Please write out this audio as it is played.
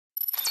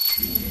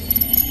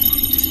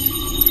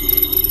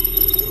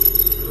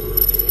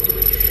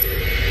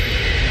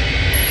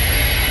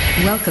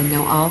Welcome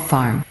to All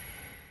Farm.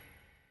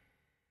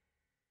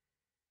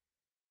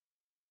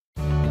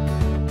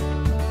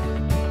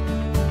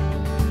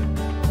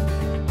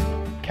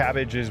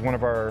 Cabbage is one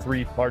of our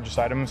 3 largest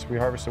items we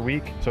harvest a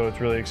week, so it's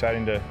really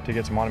exciting to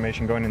get some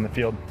automation going in the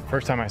field.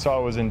 First time I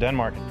saw it was in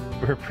Denmark.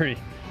 We were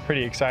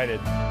pretty excited.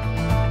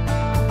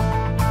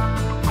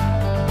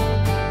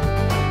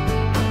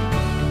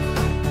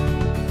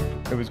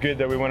 It was good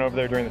that we went over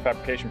there during the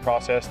fabrication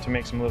process to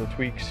make some little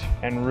tweaks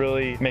and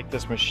really make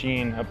this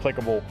machine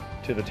applicable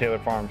to the Taylor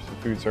Farms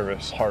food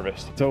service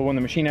harvest. So when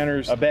the machine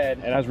enters a bed,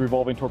 it has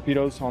revolving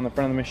torpedoes on the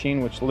front of the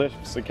machine, which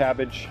lifts the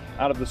cabbage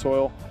out of the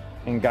soil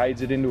and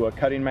guides it into a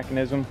cutting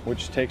mechanism,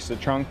 which takes the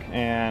trunk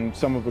and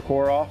some of the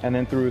core off. And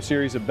then through a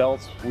series of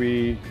belts,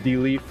 we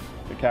de-leaf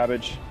the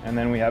cabbage, and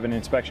then we have an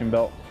inspection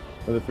belt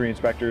where the 3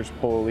 inspectors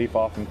pull a leaf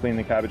off and clean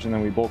the cabbage, and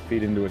then we bulk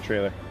feed into a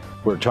trailer.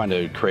 We're trying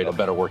to create a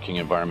better working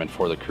environment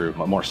for the crew,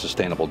 a more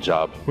sustainable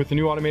job. With the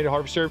new automated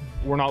harvester,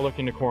 we're not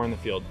looking to core in the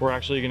field. We're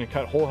actually going to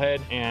cut whole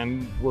head,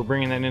 and we're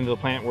bringing that into the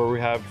plant where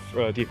we have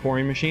the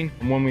coring machine.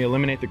 And when we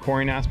eliminate the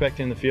coring aspect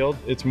in the field,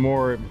 it's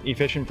more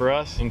efficient for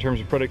us in terms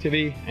of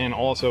productivity, and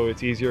also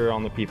it's easier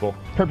on the people.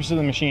 The purpose of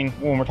the machine,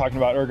 when we're talking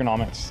about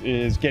ergonomics,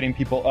 is getting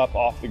people up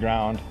off the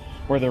ground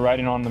where they're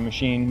riding on the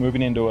machine,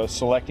 moving into a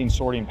selecting,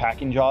 sorting,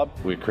 packing job.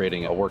 We're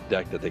creating a work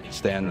deck that they can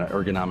stand in an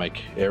ergonomic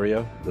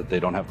area that they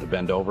don't have to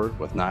bend over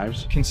with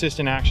knives.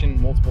 Consistent action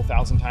multiple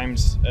thousand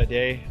times a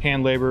day.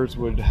 Hand laborers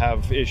would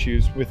have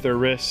issues with their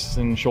wrists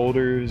and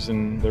shoulders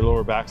and their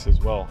lower backs as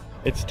well.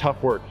 It's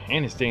tough work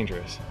and it's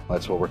dangerous.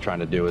 That's what we're trying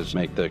to do, is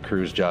make the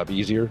crew's job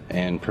easier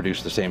and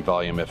produce the same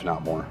volume, if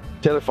not more.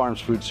 Taylor Farms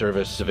Food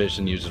Service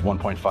Division uses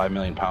 1.5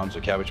 million pounds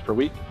of cabbage per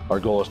week. Our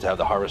goal is to have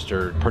the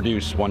harvester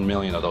produce 1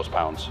 million of those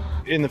pounds.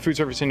 In the food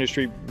service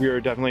industry, we are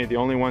definitely the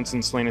only ones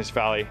in Salinas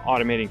Valley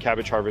automating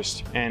cabbage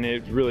harvest, and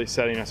it's really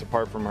setting us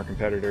apart from our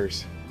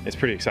competitors. It's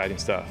pretty exciting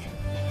stuff.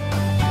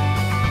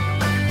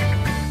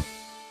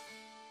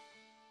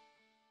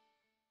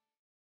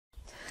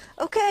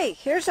 Okay,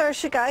 here's our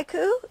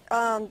shigaiku.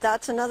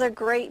 That's another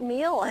great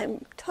meal.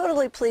 I'm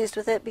totally pleased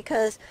with it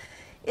because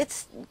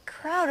it's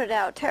crowded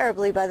out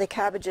terribly by the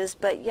cabbages,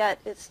 but yet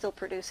it's still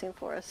producing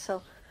for us.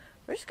 So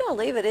we're just going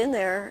to leave it in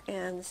there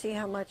and see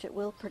how much it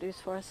will produce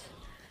for us.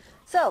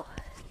 So,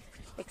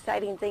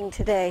 exciting thing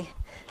today.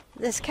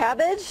 This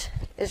cabbage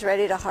is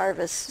ready to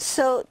harvest.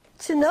 So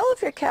to know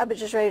if your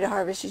cabbage is ready to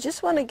harvest, you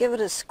just want to give it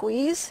a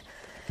squeeze.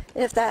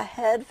 And if that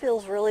head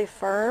feels really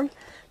firm,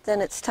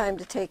 then it's time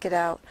to take it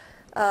out.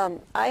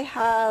 I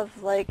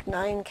have like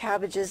 9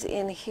 cabbages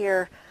in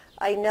here.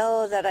 I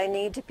know that I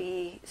need to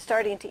be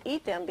starting to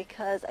eat them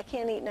because I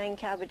can't eat 9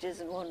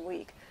 cabbages in 1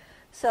 week.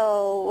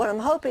 So what I'm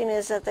hoping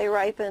is that they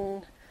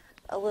ripen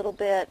a little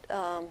bit,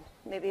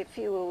 maybe a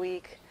few a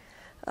week.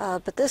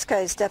 But this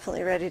guy's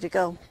definitely ready to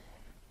go.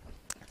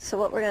 So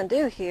what we're going to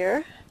do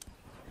here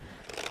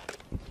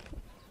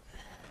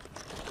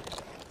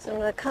is I'm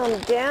going to come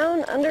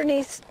down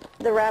underneath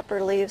the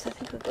wrapper leaves. I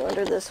think we'll go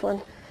under this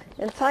one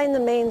and find the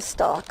main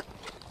stalk.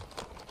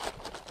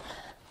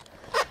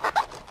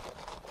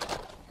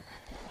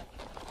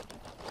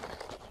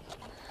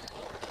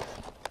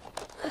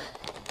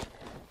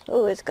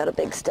 Oh, it's got a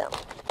big stem.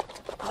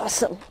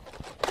 Awesome.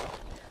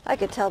 I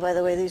could tell by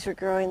the way these are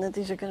growing that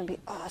these are going to be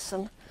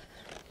awesome.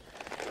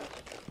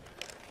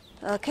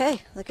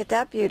 Okay, look at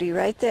that beauty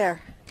right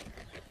there.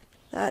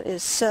 That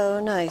is so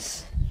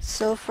nice,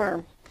 so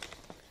firm.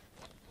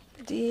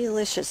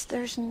 Delicious.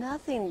 There's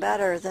nothing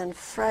better than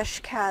fresh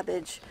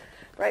cabbage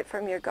right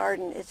from your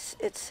garden.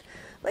 It's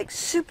like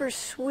super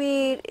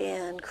sweet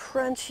and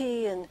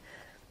crunchy and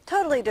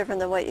totally different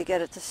than what you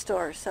get at the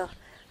store. So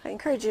I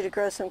encourage you to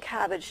grow some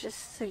cabbage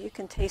just so you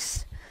can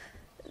taste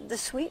the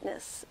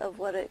sweetness of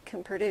what it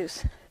can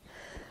produce.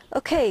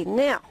 Okay,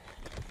 now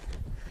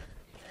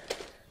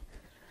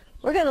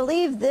we're going to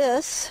leave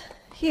this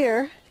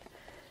here,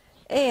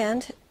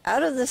 and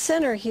out of the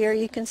center here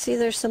you can see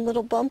there's some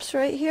little bumps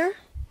right here.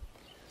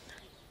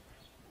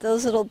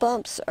 Those little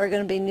bumps are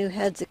going to be new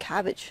heads of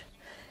cabbage,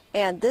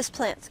 and this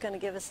plant's going to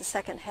give us a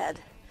second head.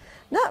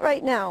 Not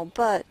right now,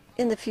 but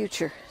in the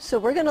future. So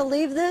we're going to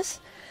leave this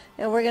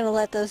and we're going to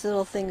let those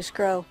little things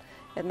grow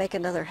and make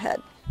another head.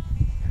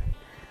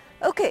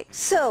 Okay,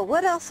 so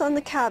what else on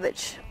the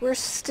cabbage? We're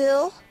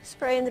still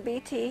spraying the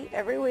BT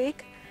every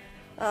week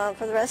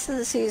for the rest of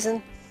the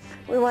season.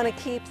 We want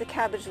to keep the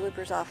cabbage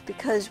loopers off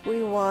because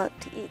we want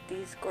to eat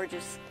these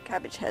gorgeous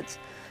cabbage heads.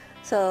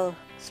 So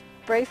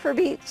spray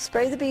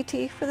the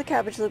BT for the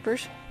cabbage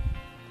loopers.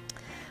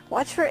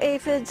 Watch for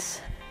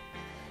aphids,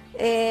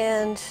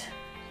 and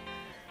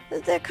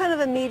they're kind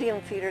of a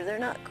medium feeder. They're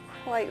not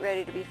quite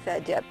ready to be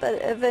fed yet, but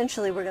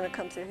eventually we're going to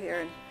come through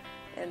here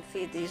and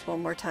feed these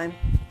one more time.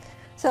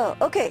 So,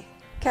 okay,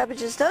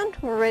 cabbage is done.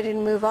 We're ready to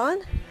move on.